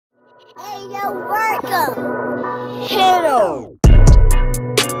Hey, yo, welcome. Hit 'em.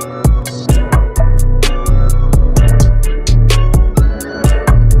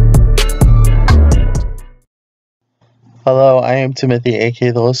 Hello, I am Timothy,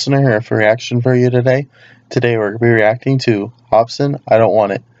 aka The Listener, here for reaction for you today. Today we're going to be reacting to Hopsin, I Don't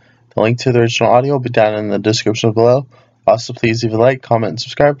Want It. The link to the original audio will be down in the description below. Also, please leave a like, comment, and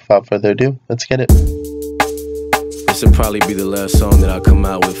subscribe. Without further ado, let's get it. This will probably be the last song that I'll come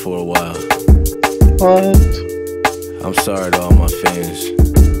out with for a while. What? I'm sorry to all my fans.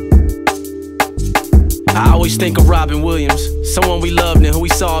 I always think of Robin Williams, someone we loved and who we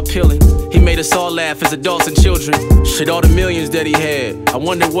saw appealing. He made us all laugh as adults and children. Shit, all the millions that he had. I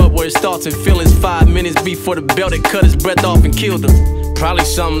wonder what were his thoughts and feelings 5 minutes before the belt that cut his breath off and killed him. Probably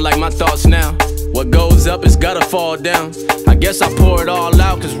something like my thoughts now. What goes up is gotta fall down. I guess I pour it all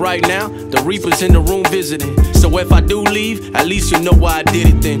out, cause right now the Reaper's in the room visiting. So if I do leave, at least you know why I did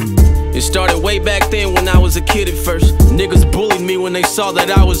it then. It started way back then when I was a kid at first. Niggas bullied me when they saw that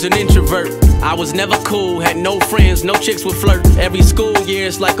I was an introvert. I was never cool, had no friends, no chicks would flirt. Every school year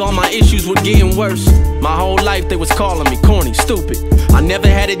it's like all my issues were getting worse. My whole life they was calling me corny, stupid. I never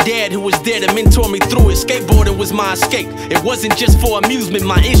had a dad who was there to mentor me through it. Skateboarding was my escape. It wasn't just for amusement,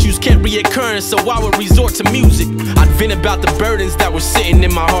 my issues kept reoccurring, so I would resort to music. I'd vent about the burdens that were sitting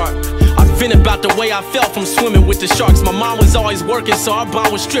in my heart. I'd vent about the way I felt from swimming with the sharks. My mom was always working, so our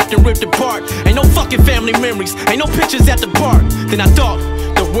bond was stripped and ripped apart. Ain't no fucking family memories, ain't no pictures at the park. Then I thought,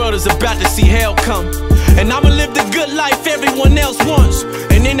 the world is about to see hell come, and I'ma live the good life everyone else wants.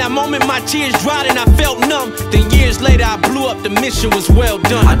 And in that moment my tears dried and I felt numb. Then years later I blew up, the mission was well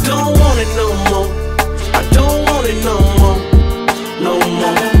done. I don't want it no more, I don't want it no more, no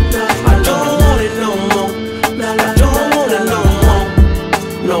more. I don't want it no more, I don't want it no more,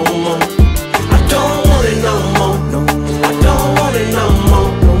 no more. I don't want it no more, I don't want it no more,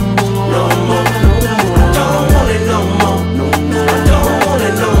 no more. I don't want it no more, I don't want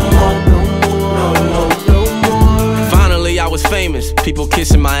it no more, no more. Finally I was famous, people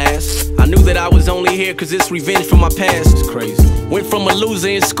kissing my ass. I knew that I was only here cause it's revenge for my past. It's crazy. Went from a loser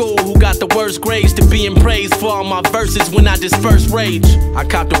in school who got the worst grades to being praised for all my verses when I dispersed rage. I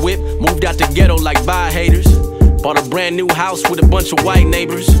copped a whip, moved out the ghetto like bye haters. Bought a brand new house with a bunch of white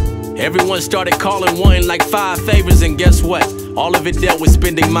neighbors. Everyone started calling, wanting like 5 favors, and guess what? All of it dealt with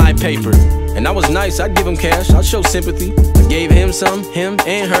spending my paper. And I was nice, I'd give him cash, I'd show sympathy. I gave him some, him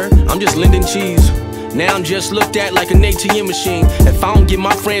and her, I'm just lending cheese. Now I'm just looked at like an ATM machine. If I don't give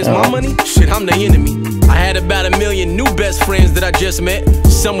my friends my money, shit, I'm the enemy. I had about 1 million new best friends that I just met.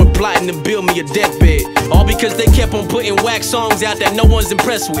 Some were plotting to build me a deathbed, all because they kept on putting whack songs out that no one's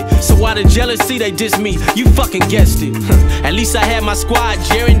impressed with. So out of jealousy, they diss me, you fucking guessed it. At least I had my squad,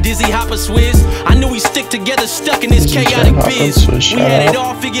 Jaren, Dizzy, Hopper, Swizz. I knew we stick together, stuck in this chaotic biz. We had it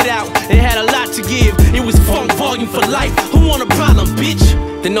all figured out, it had a lot to give. It was funk volume for life, who want a problem, bitch?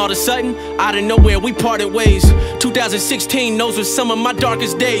 Then all of a sudden, out of nowhere, we parted ways. 2016, those were some of my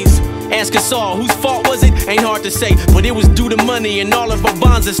darkest days. Ask us all, whose fault was it? Ain't hard to say, but it was due to money and all of our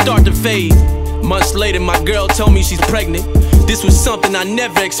bonds that start to fade. Months later, my girl told me she's pregnant. This was something I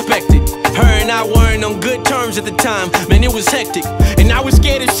never expected. Her and I weren't on good terms at the time, man, it was hectic. And I was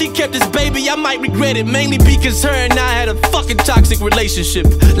scared if she kept this baby, I might regret it. Mainly because her and I had a fucking toxic relationship.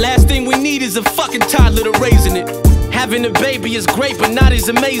 Last thing we need is a fucking toddler to raising it. Having a baby is great, but not as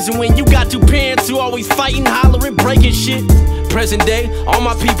amazing when you got 2 parents who always fighting, hollering, breaking shit. Present day, all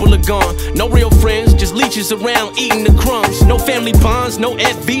my people are gone. No real friends, just leeches around eating the crumbs. No family bonds, no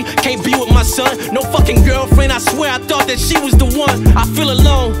FV, can't be with my son. No fucking girlfriend, I swear I thought that she was the one. I feel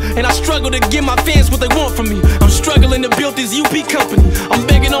alone, and I struggle to give my fans what they want from me. I'm struggling to build this UP company. I'm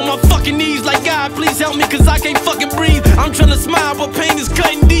begging on my fucking knees like, God, please help me, cause I can't fucking breathe. I'm trying to smile, but pain is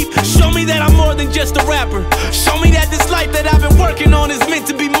cutting deep. Show me that I'm more than just a rapper. Show me that this life that I've been working on is meant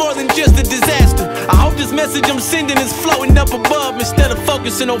to be more than just a disaster. I hope this message I'm sending is floating up above. Instead of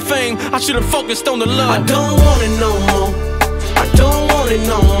focusing on fame, I should have focused on the love. I don't want it no more, I don't want it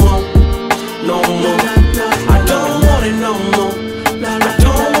no more, no more. I don't want it no more, I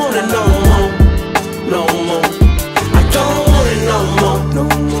don't want it no more, no more. I don't want it no more,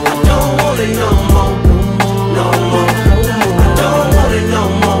 I don't want it no more, no more. I don't want it no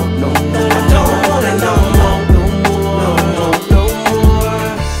more, I don't want it no more, no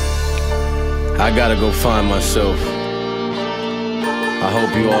more. I gotta go find myself. I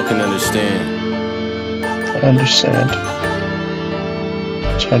hope you all can understand. I understand.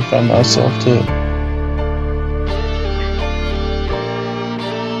 I'm trying to find myself too.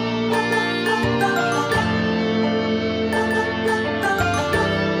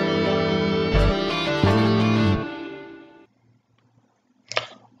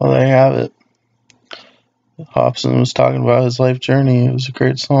 Well, there you have it. Hopsin was talking about his life journey. It was a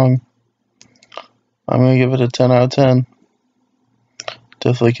great song. I'm going to give it a 10 out of 10.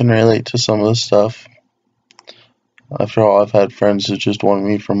 Definitely can relate to some of the stuff. After all, I've had friends who just want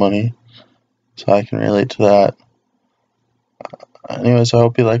me for money, so I can relate to that. Anyways, I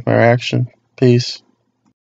hope you like my reaction. Peace.